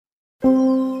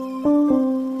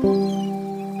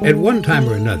At one time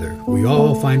or another, we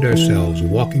all find ourselves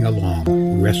walking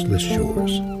along restless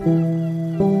shores.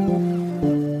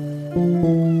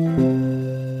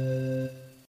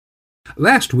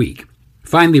 Last week,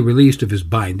 finally released of his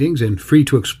bindings and free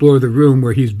to explore the room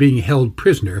where he's being held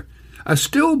prisoner, a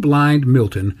still blind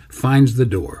Milton finds the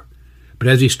door. But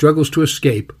as he struggles to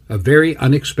escape, a very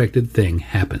unexpected thing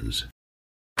happens.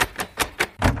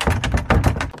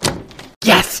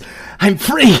 Yes! I'm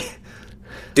free!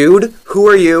 Dude, who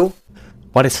are you?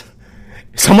 What is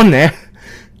someone there?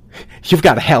 You've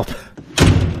got to help.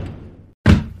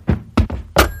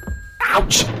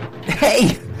 Ouch!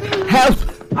 Hey! Help!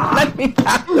 Let me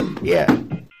out of here!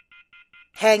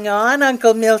 Hang on,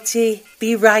 Uncle Milty.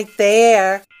 Be right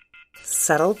there.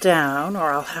 Settle down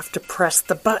or I'll have to press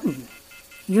the button.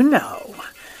 You know,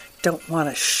 don't want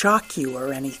to shock you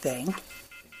or anything.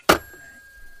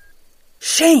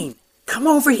 Shane, come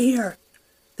over here.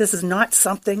 This is not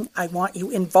something I want you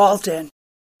involved in.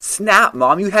 Snap,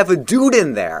 Mom, you have a dude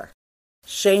in there.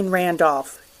 Shane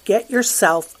Randolph, get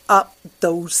yourself up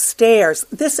those stairs.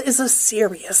 This is a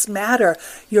serious matter.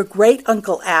 Your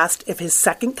great-uncle asked if his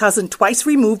second cousin, twice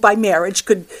removed by marriage,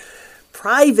 could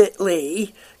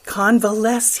privately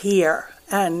convalesce here.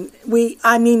 And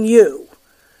you,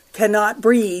 cannot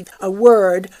breathe a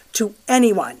word to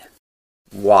anyone.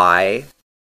 Why?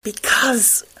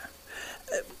 Because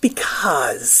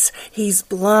he's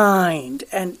blind,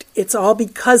 and it's all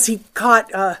because he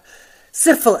caught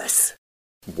syphilis.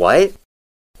 What?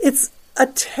 It's a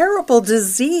terrible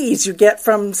disease you get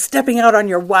from stepping out on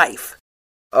your wife.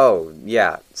 Oh,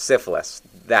 yeah, syphilis.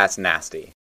 That's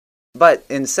nasty. But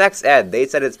in sex ed, they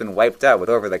said it's been wiped out with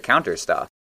over-the-counter stuff.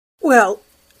 Well,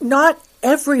 not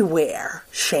everywhere,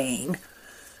 Shane.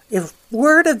 If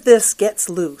word of this gets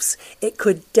loose, it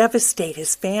could devastate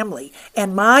his family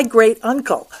and my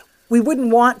great-uncle. We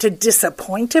wouldn't want to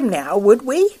disappoint him now, would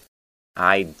we?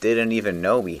 I didn't even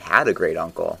know we had a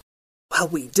great-uncle. Well,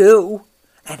 we do,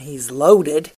 and he's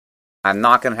loaded. I'm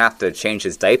not going to have to change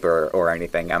his diaper or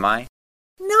anything, am I?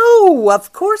 No,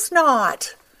 of course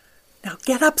not. Now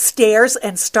get upstairs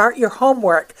and start your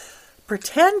homework.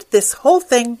 Pretend this whole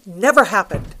thing never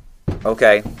happened.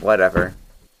 Okay, whatever.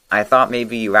 I thought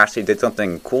maybe you actually did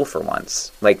something cool for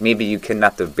once. Like maybe you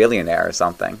kidnapped a billionaire or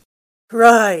something.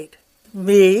 Right.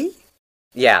 Me?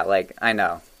 Yeah, I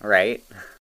know, right?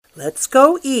 Let's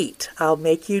go eat. I'll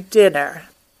make you dinner.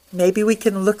 Maybe we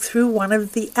can look through one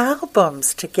of the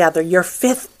albums together. Your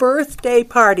 5th birthday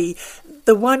party.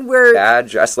 The one where... Dad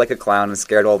dressed like a clown and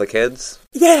scared all the kids?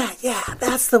 Yeah,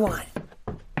 that's the one.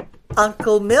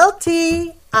 Uncle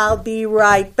Milty, I'll be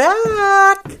right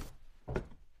back.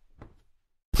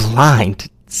 Blind,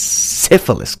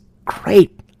 syphilis,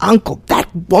 great uncle,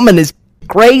 that woman is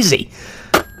crazy.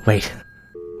 Wait,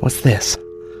 what's this?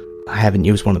 I haven't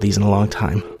used one of these in a long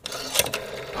time.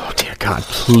 Oh dear God,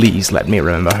 please let me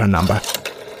remember her number.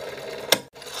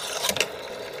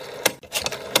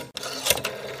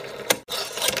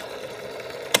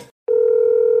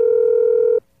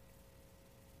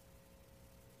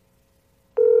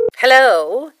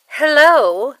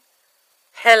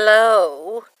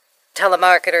 Hello?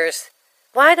 Telemarketers.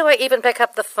 Why do I even pick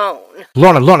up the phone?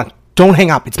 Lorna, don't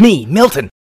hang up. It's me, Milton.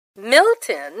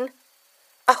 Milton?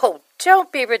 Oh,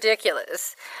 don't be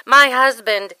ridiculous. My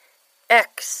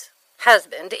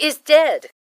ex-husband, is dead.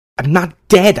 I'm not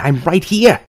dead. I'm right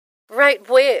here. Right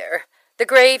where? The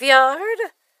graveyard?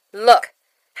 Look,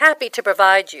 happy to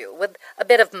provide you with a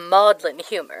bit of maudlin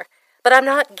humor, but I'm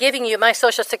not giving you my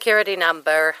Social Security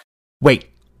number. Wait,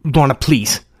 Lorna,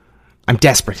 please. I'm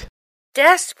desperate.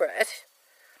 Desperate?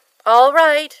 All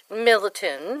right,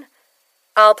 Milton.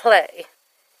 I'll play.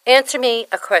 Answer me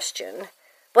a question.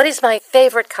 What is my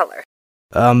favorite color?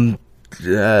 Red?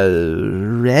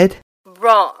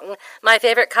 Wrong. My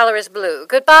favorite color is blue.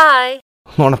 Goodbye.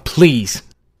 Lorna, please.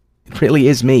 It really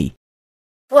is me.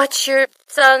 What's your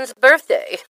son's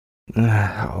birthday?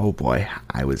 Oh boy,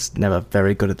 I was never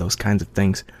very good at those kinds of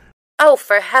things. Oh,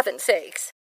 for heaven's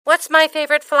sakes. What's my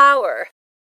favorite flower?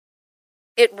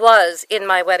 It was in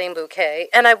my wedding bouquet,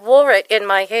 and I wore it in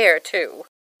my hair, too.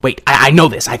 Wait, I know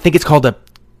this. I think it's called a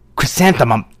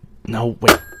chrysanthemum. No,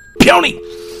 wait. Peony!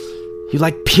 You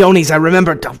like peonies, I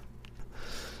remember.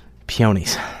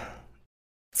 Peonies.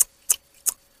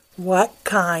 What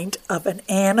kind of an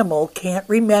animal can't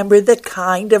remember the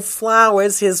kind of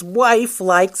flowers his wife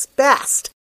likes best?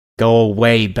 Go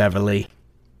away, Beverly.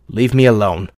 Leave me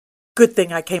alone. Good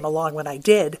thing I came along when I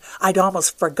did. I'd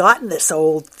almost forgotten this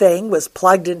old thing was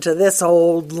plugged into this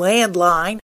old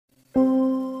landline.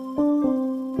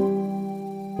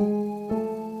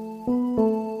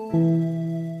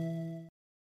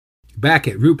 Back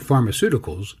at Roop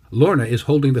Pharmaceuticals, Lorna is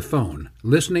holding the phone,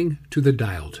 listening to the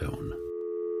dial tone.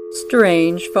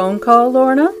 Strange phone call,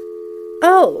 Lorna?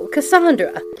 Oh,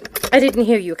 Cassandra. I didn't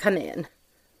hear you come in.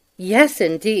 Yes,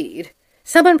 indeed.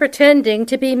 Someone pretending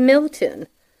to be Milton.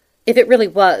 If it really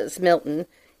was Milton,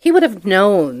 he would have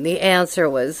known the answer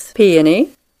was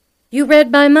Peony? You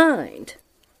read my mind.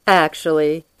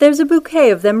 Actually, there's a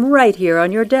bouquet of them right here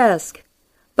on your desk.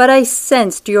 But I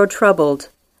sensed you're troubled.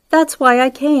 That's why I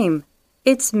came.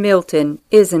 It's Milton,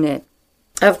 isn't it?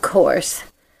 Of course.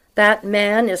 That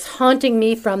man is haunting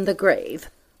me from the grave.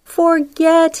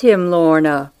 Forget him,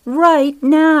 Lorna, right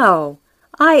now.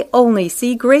 I only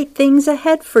see great things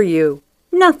ahead for you.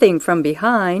 Nothing from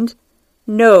behind.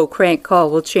 No crank call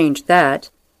will change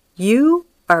that. You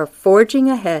are forging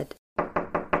ahead.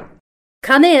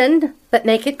 Come in, but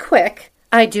make it quick.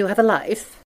 I do have a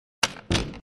life.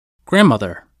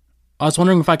 Grandmother, I was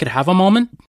wondering if I could have a moment?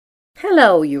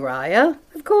 Hello, Uriah.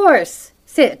 Of course.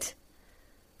 Sit.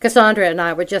 Cassandra and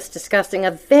I were just discussing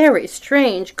a very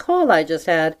strange call I just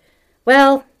had.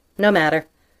 Well, no matter.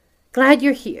 Glad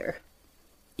you're here.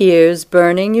 Ears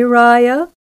burning, Uriah?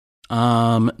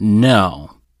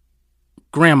 No.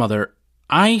 Grandmother,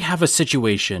 I have a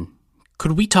situation.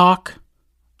 Could we talk?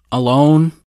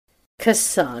 Alone?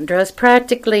 Cassandra's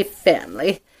practically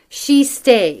family. She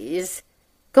stays.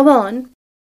 Go on.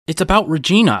 It's about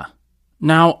Regina.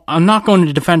 Now, I'm not going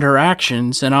to defend her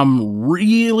actions, and I'm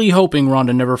really hoping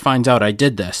Rhonda never finds out I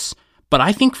did this. But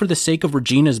I think for the sake of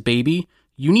Regina's baby,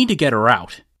 you need to get her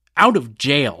out. Out of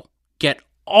jail. Get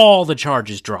all the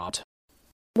charges dropped.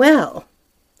 Well,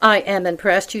 I am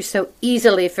impressed you so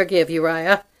easily forgive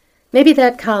Uriah. Maybe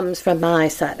that comes from my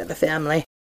side of the family.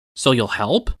 So you'll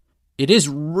help? It is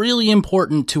really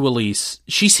important to Elise.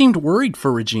 She seemed worried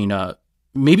for Regina.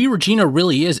 Maybe Regina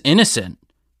really is innocent.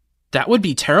 That would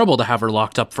be terrible to have her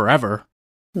locked up forever.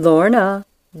 Lorna,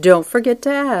 don't forget to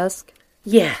ask.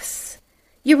 Yes,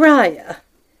 Uriah.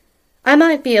 I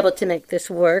might be able to make this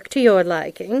work to your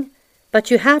liking, but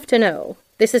you have to know,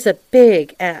 this is a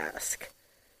big ask.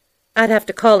 I'd have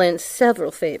to call in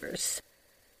several favors.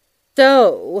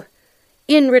 So,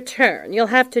 in return, you'll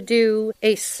have to do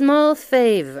a small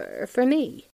favor for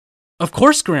me. Of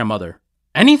course, Grandmother.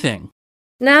 Anything.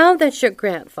 Now that your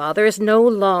grandfather is no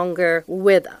longer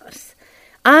with us,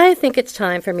 I think it's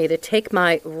time for me to take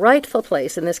my rightful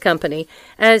place in this company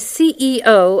as CEO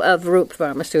of Roop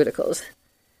Pharmaceuticals.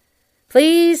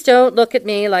 Please don't look at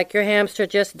me like your hamster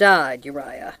just died,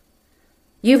 Uriah.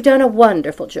 You've done a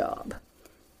wonderful job.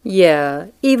 Yeah,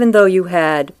 even though you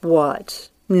had, what,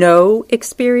 no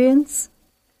experience?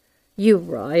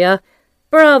 Uriah,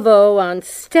 bravo on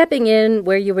stepping in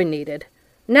where you were needed.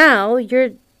 Now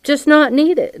you're just not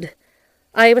needed.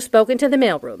 I have spoken to the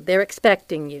mailroom. They're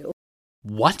expecting you.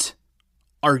 What?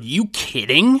 Are you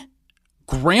kidding?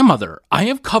 Grandmother, I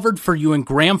have covered for you and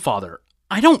grandfather.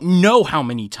 I don't know how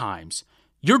many times.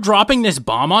 You're dropping this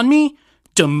bomb on me?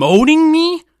 Demoting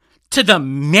me? To the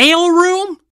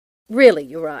mailroom? Really,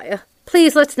 Uriah,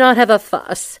 please let's not have a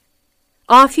fuss.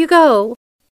 Off you go.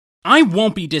 I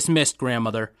won't be dismissed,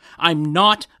 Grandmother. I'm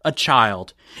not a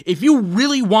child. If you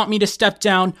really want me to step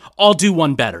down, I'll do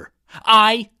one better.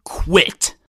 I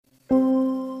quit.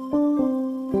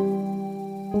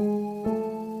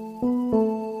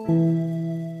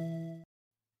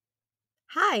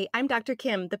 Hi, I'm Dr.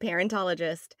 Kim, the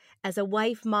parentologist. As a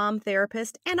wife, mom,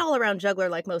 therapist, and all-around juggler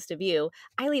like most of you,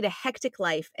 I lead a hectic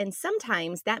life, and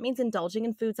sometimes that means indulging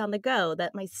in foods on the go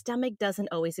that my stomach doesn't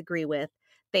always agree with.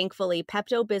 Thankfully,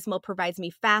 Pepto-Bismol provides me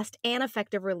fast and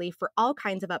effective relief for all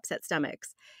kinds of upset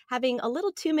stomachs. Having a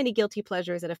little too many guilty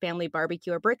pleasures at a family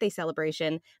barbecue or birthday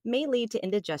celebration may lead to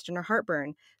indigestion or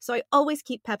heartburn, so I always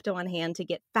keep Pepto on hand to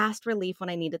get fast relief when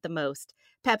I need it the most.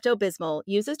 Pepto-Bismol,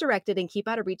 use as directed and keep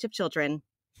out of reach of children.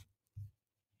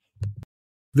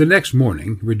 The next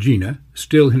morning, Regina,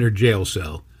 still in her jail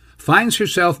cell, finds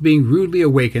herself being rudely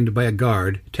awakened by a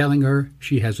guard telling her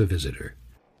she has a visitor.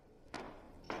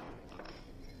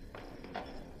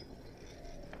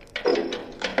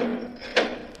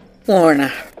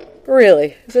 Lorna,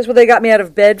 really? Is this what they got me out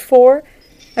of bed for?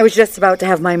 I was just about to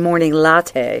have my morning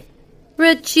latte.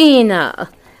 Regina,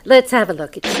 let's have a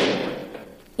look at you.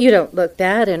 You don't look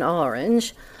bad in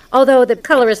orange, although the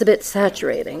color is a bit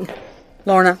saturating.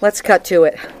 Lorna, let's cut to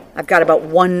it. I've got about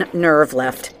one nerve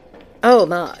left. Oh,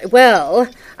 my. Well,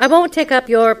 I won't take up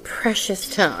your precious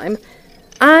time.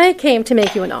 I came to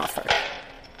make you an offer.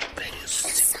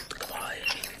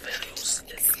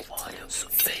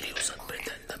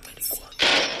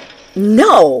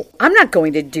 No, I'm not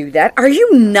going to do that. Are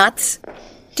you nuts?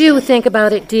 Do think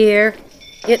about it, dear.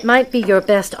 It might be your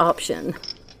best option.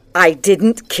 I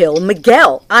didn't kill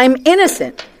Miguel. I'm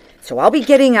innocent. So I'll be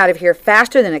getting out of here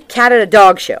faster than a cat at a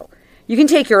dog show. You can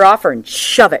take your offer and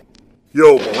shove it.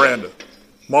 Yo, Miranda.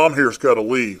 Mom here's got to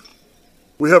leave.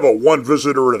 We have a one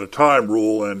visitor at a time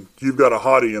rule, and you've got a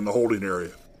hottie in the holding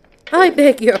area. I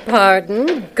beg your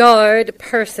pardon, guard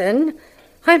person.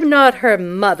 I'm not her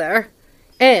mother.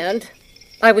 And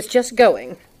I was just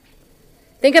going.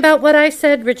 Think about what I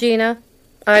said, Regina.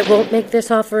 I won't make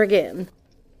this offer again.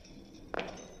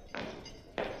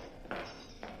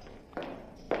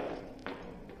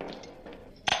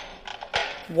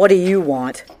 What do you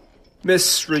want?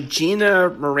 Miss Regina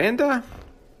Miranda?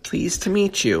 Pleased to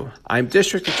meet you. I'm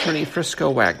District Attorney Frisco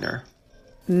Wagner.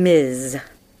 Ms.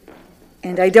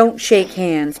 And I don't shake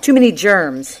hands. Too many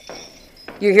germs.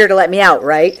 You're here to let me out,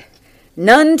 right?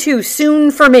 None too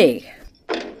soon for me.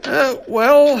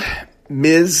 Well,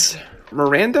 Ms.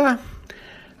 Miranda,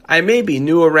 I may be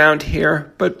new around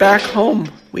here, but back home,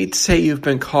 we'd say you've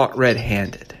been caught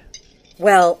red-handed.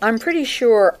 Well, I'm pretty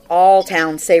sure all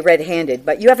towns say red-handed,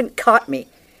 but you haven't caught me.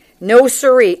 No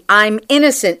siree, I'm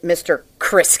innocent, Mr.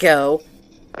 Crisco.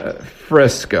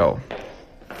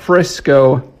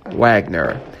 Frisco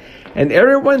Wagner. And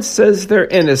everyone says they're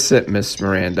innocent, Miss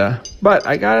Miranda. But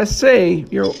I gotta say,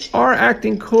 you are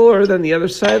acting cooler than the other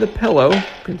side of the pillow,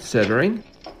 considering.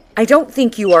 I don't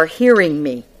think you are hearing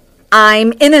me.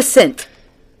 I'm innocent.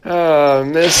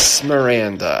 Miss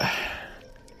Miranda.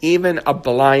 Even a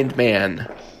blind man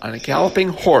on a galloping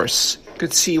horse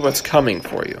could see what's coming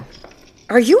for you.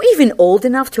 Are you even old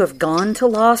enough to have gone to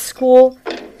law school?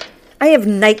 I have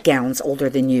nightgowns older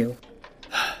than you.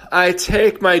 I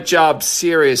take my job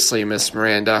seriously, Miss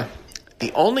Miranda.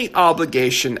 The only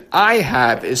obligation I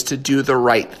have is to do the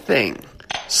right thing.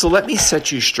 So let me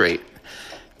set you straight.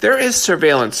 There is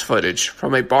surveillance footage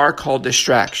from a bar called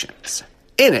Distractions.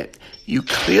 In it, you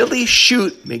clearly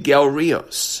shoot Miguel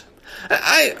Rios.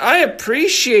 I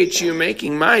appreciate you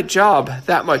making my job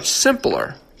that much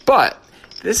simpler, but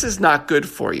this is not good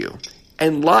for you.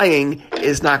 And lying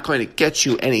is not going to get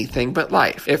you anything but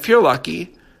life. If you're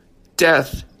lucky,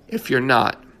 death if you're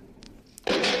not.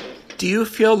 Do you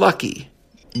feel lucky,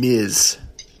 Ms.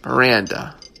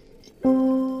 Miranda?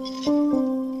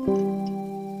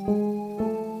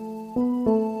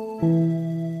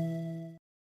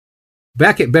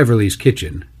 Back at Beverly's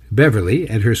kitchen, Beverly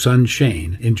and her son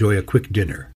Shane enjoy a quick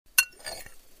dinner.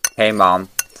 Hey, Mom.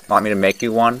 Want me to make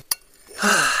you one?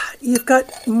 You've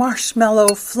got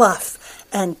marshmallow fluff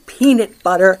and peanut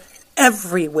butter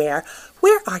everywhere.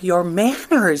 Where are your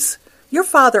manners? Your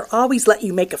father always let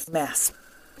you make a mess.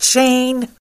 Shane!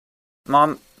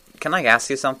 Mom, can I ask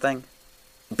you something?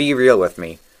 Be real with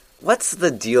me. What's the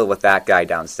deal with that guy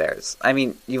downstairs? I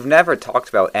mean, you've never talked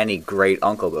about any great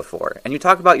uncle before, and you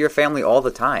talk about your family all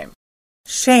the time.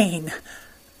 Shane,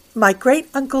 my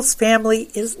great-uncle's family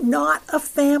is not a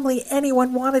family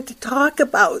anyone wanted to talk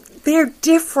about. They're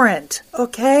different,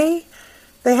 okay?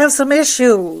 They have some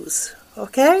issues,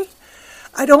 okay?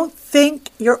 I don't think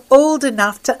you're old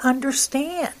enough to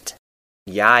understand.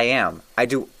 Yeah, I am. I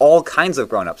do all kinds of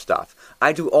grown-up stuff.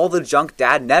 I do all the junk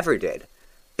Dad never did.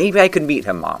 Maybe I could meet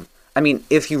him, Mom. I mean,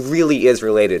 if he really is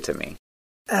related to me.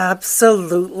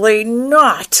 Absolutely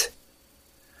not.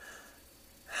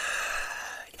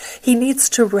 He needs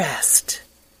to rest.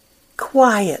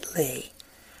 Quietly.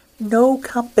 No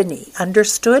company,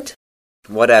 understood?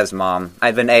 Whatevs, Mom.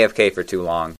 I've been AFK for too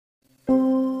long.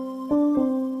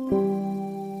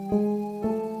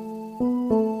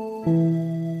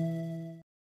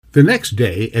 The next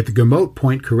day at the Gamote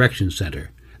Point Correction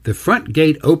Center, the front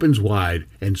gate opens wide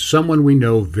and someone we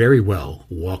know very well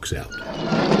walks out.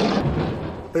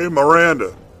 Hey,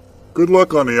 Miranda. Good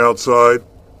luck on the outside.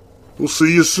 We'll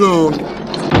see you soon.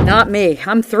 Not me.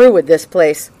 I'm through with this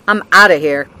place. I'm out of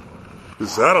here.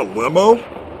 Is that a limo?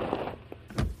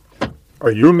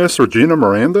 Are you Miss Regina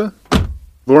Miranda?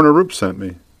 Lorna Roop sent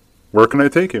me. Where can I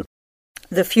take you?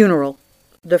 The funeral.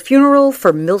 The funeral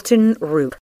for Milton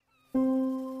Roop.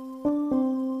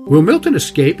 Will Milton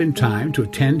escape in time to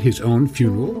attend his own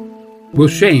funeral? Will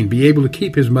Shane be able to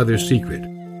keep his mother's secret?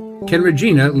 Can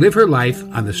Regina live her life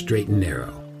on the straight and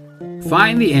narrow?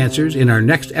 Find the answers in our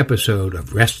next episode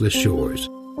of Restless Shores.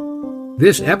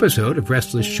 This episode of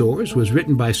Restless Shores was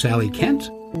written by Sally Kent,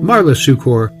 Marla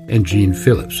Sukor, and Gene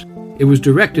Phillips. It was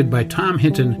directed by Tom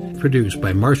Hinton, produced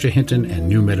by Marcia Hinton and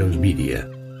New Meadows Media.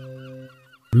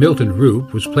 Milton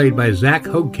Roop was played by Zach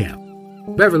Hoegkamp.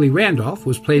 Beverly Randolph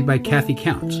was played by Kathy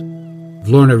Counts.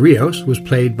 Lorna Rios was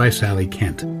played by Sally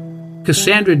Kent.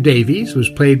 Cassandra Davies was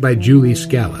played by Julie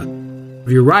Scala.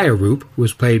 Uriah Roop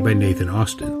was played by Nathan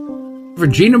Austin.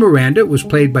 Regina Miranda was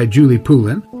played by Julie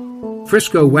Poulin.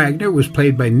 Frisco Wagner was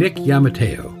played by Nick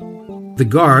Yamateo. The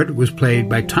guard was played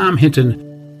by Tom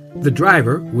Hinton. The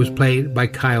driver was played by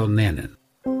Kyle Nannon.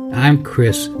 I'm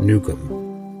Chris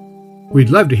Newcomb. We'd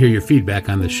love to hear your feedback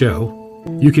on the show.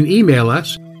 You can email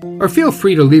us or feel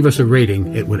free to leave us a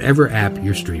rating at whatever app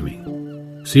you're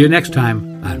streaming. See you next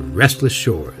time on Restless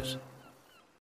Shores.